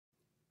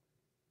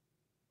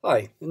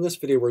Hi, in this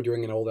video we're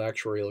doing an old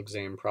actuarial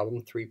exam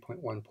problem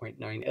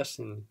 3.1.9s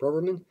in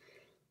Broverman.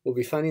 We'll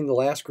be finding the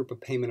last group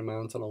of payment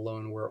amounts on a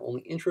loan where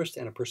only interest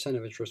and a percent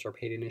of interest are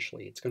paid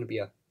initially. It's going to be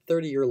a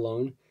 30-year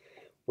loan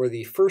where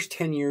the first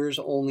 10 years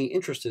only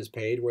interest is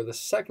paid, where the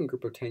second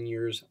group of 10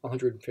 years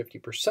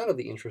 150% of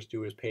the interest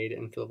due is paid,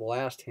 and for the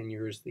last 10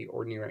 years the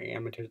ordinary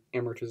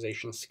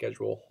amortization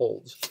schedule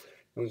holds.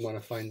 And we want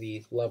to find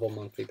the level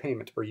monthly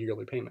payment or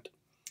yearly payment.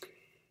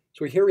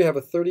 So here we have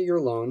a 30-year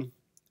loan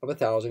of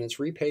 $1,000. It's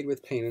repaid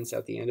with payments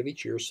at the end of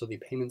each year, so the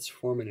payments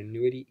form an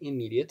annuity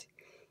immediate.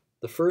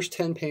 The first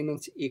 10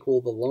 payments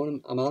equal the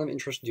loan amount of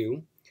interest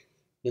due.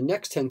 The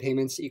next 10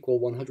 payments equal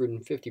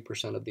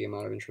 150% of the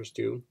amount of interest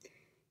due.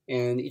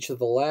 And each of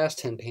the last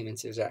 10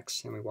 payments is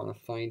X, and we want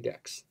to find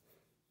X.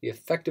 The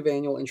effective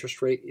annual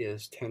interest rate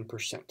is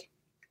 10%.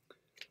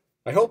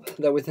 I hope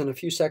that within a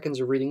few seconds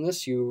of reading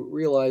this, you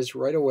realize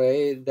right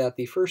away that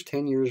the first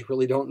 10 years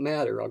really don't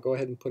matter. I'll go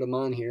ahead and put them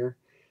on here.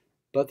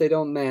 But they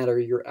don't matter.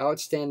 Your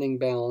outstanding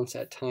balance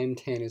at time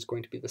 10 is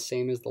going to be the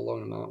same as the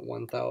loan amount,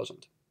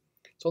 $1,000.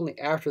 It's only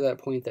after that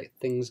point that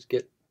things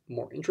get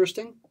more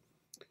interesting.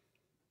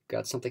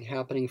 Got something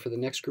happening for the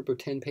next group of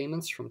 10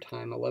 payments from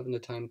time 11 to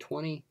time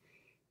 20,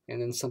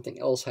 and then something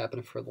else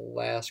happened for the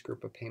last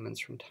group of payments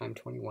from time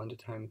 21 to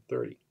time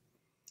 30.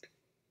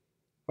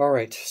 All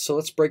right, so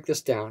let's break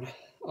this down.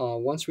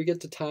 Once we get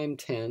to time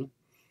 10,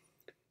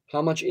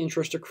 how much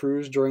interest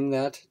accrues during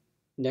that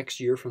next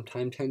year from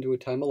time 10 to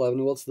time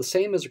 11? Well, it's the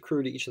same as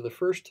accrued each of the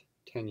first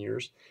 10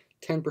 years.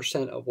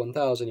 10% of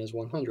 1,000 is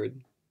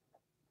 100.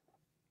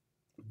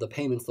 The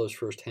payments those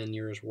first 10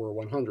 years were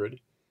 100.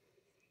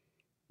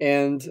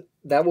 And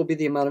that will be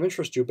the amount of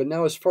interest due. But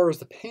now as far as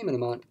the payment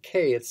amount,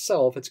 K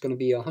itself, it's going to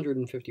be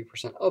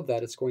 150% of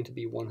that. It's going to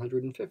be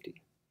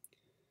 150.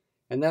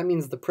 And that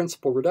means the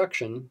principal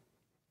reduction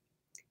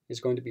is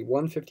going to be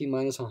 150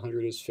 minus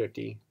 100 is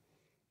 50.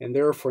 And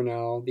therefore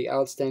now the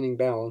outstanding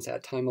balance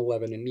at time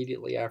 11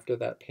 immediately after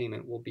that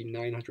payment will be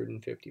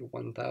 950,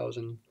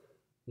 1,000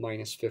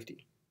 minus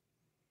 50.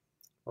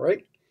 All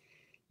right,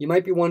 you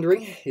might be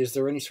wondering, is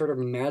there any sort of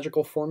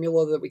magical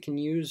formula that we can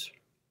use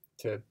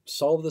to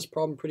solve this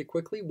problem pretty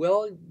quickly?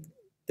 Well,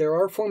 there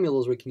are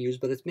formulas we can use,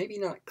 but it's maybe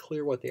not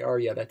clear what they are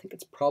yet. I think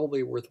it's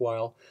probably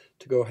worthwhile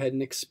to go ahead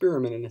and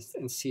experiment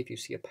and see if you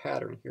see a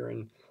pattern here,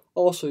 and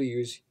also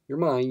use your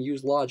mind,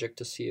 use logic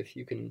to see if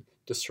you can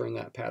discern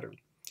that pattern.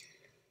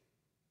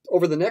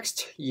 Over the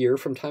next year,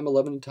 from time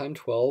 11 to time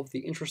 12,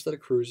 the interest that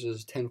accrues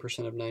is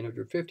 10% of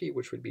 950,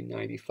 which would be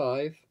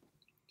 95.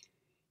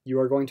 You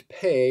are going to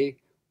pay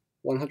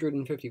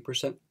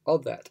 150%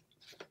 of that.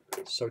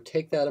 So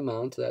take that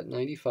amount, that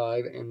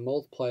 95, and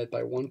multiply it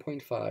by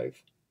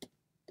 1.5.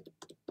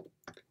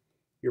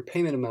 Your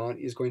payment amount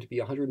is going to be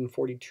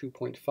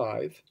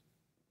 142.5,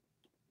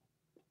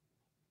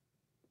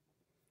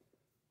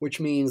 which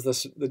means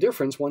the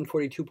difference,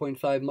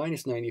 142.5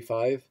 minus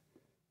 95,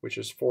 which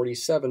is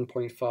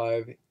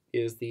 47.5,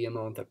 is the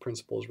amount that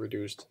principal is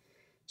reduced.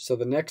 So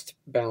the next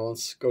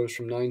balance goes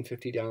from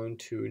 950 down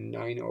to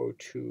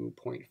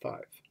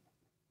 902.5.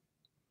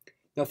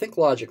 Now think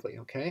logically,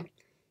 okay?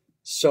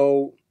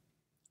 So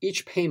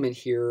each payment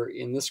here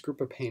in this group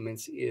of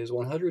payments is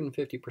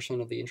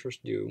 150% of the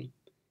interest due.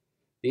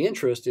 The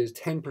interest is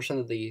 10%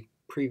 of the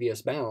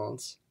previous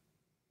balance.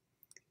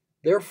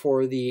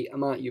 Therefore, the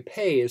amount you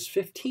pay is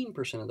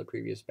 15% of the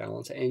previous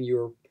balance, and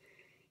your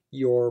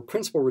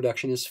principal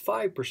reduction is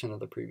 5% of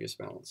the previous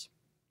balance.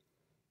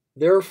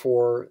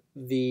 Therefore,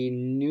 the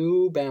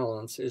new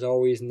balance is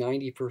always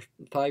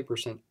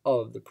 95%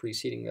 of the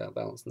preceding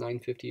balance.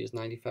 950 is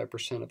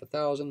 95% of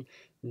 1,000.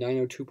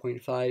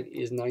 902.5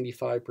 is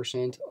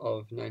 95%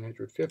 of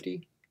 950.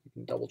 You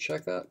can double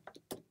check that.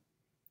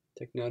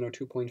 Take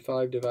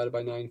 902.5 divided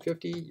by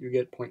 950, you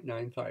get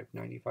 0.95,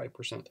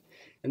 95%.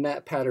 And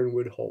that pattern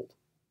would hold.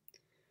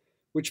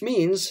 Which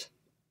means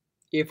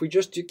if we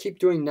just keep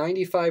doing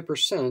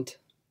 95%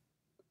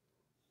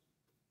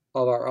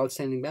 of our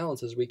outstanding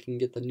balances, we can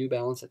get the new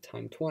balance at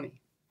time 20.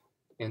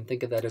 And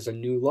think of that as a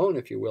new loan,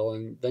 if you will,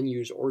 and then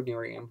use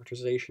ordinary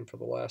amortization for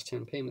the last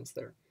 10 payments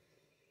there.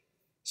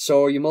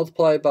 So you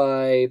multiply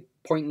by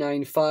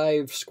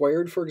 0.95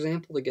 squared, for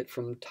example, to get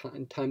from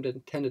time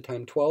 10 to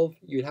time 12.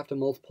 You'd have to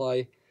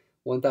multiply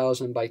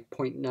 1,000 by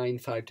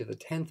 0.95 to the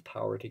 10th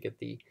power to get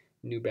the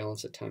new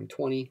balance at time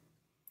 20.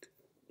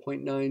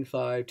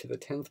 0.95 to the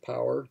 10th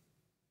power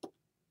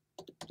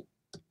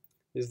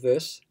is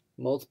this.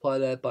 Multiply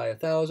that by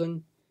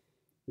 1,000,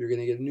 you're going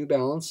to get a new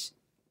balance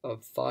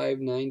of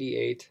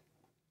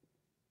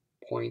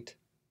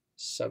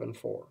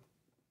 598.74.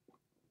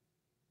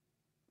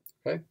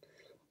 Okay,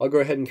 I'll go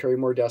ahead and carry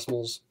more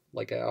decimals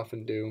like I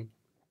often do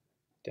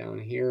down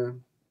here.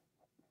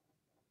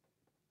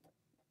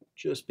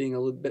 Just being a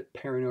little bit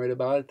paranoid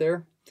about it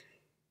there.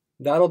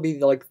 That'll be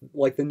like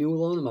the new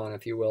loan amount,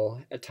 if you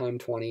will, at time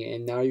 20,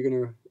 and now you're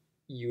going to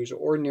use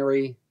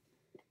ordinary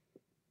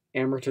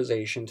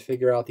amortization to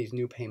figure out these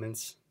new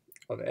payments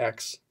of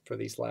X for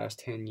these last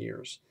 10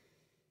 years.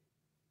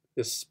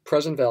 This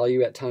present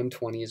value at time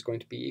 20 is going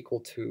to be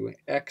equal to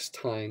X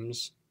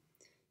times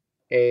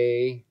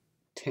A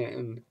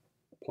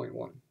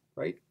 10.1,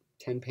 right?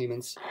 10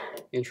 payments,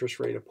 interest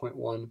rate of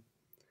 0.1.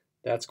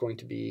 That's going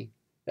to be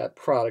that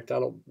product.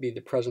 That'll be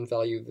the present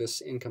value of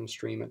this income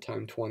stream at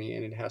time 20,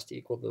 and it has to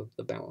equal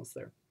the balance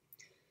there.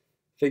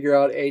 Figure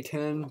out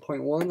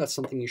A10.1. That's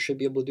something you should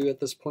be able to do at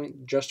this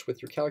point just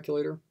with your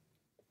calculator.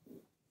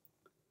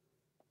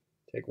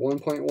 Take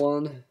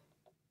 1.1,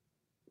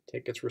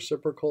 take its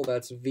reciprocal,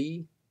 that's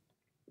V.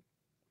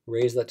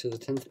 Raise that to the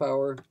 10th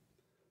power.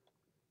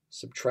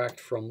 Subtract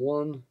from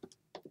 1.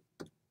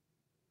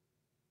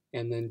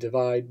 And then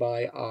divide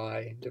by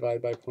I,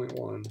 divide by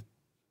 0.1.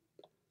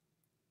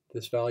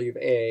 This value of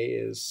A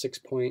is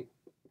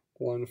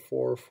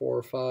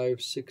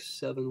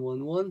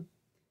 6.14456711.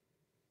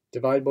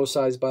 Divide both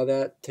sides by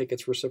that, take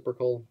its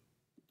reciprocal,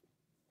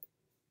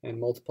 and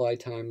multiply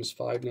times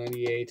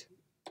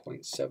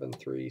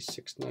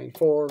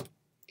 598.73694.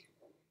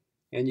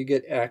 And you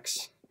get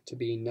X to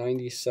be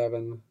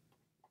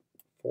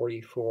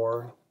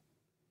 9744.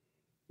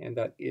 And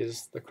that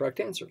is the correct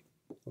answer.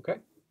 Okay?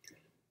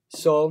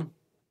 So,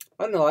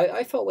 I don't know,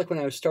 I felt like when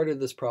I started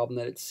this problem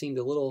that it seemed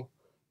a little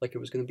like it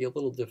was going to be a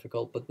little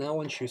difficult, but now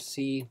once you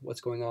see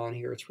what's going on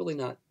here, it's really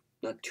not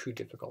too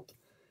difficult.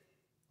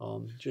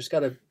 Just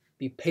got to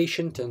be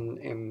patient,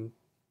 and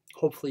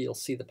hopefully you'll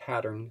see the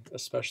pattern,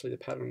 especially the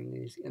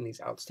pattern in these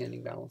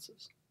outstanding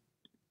balances.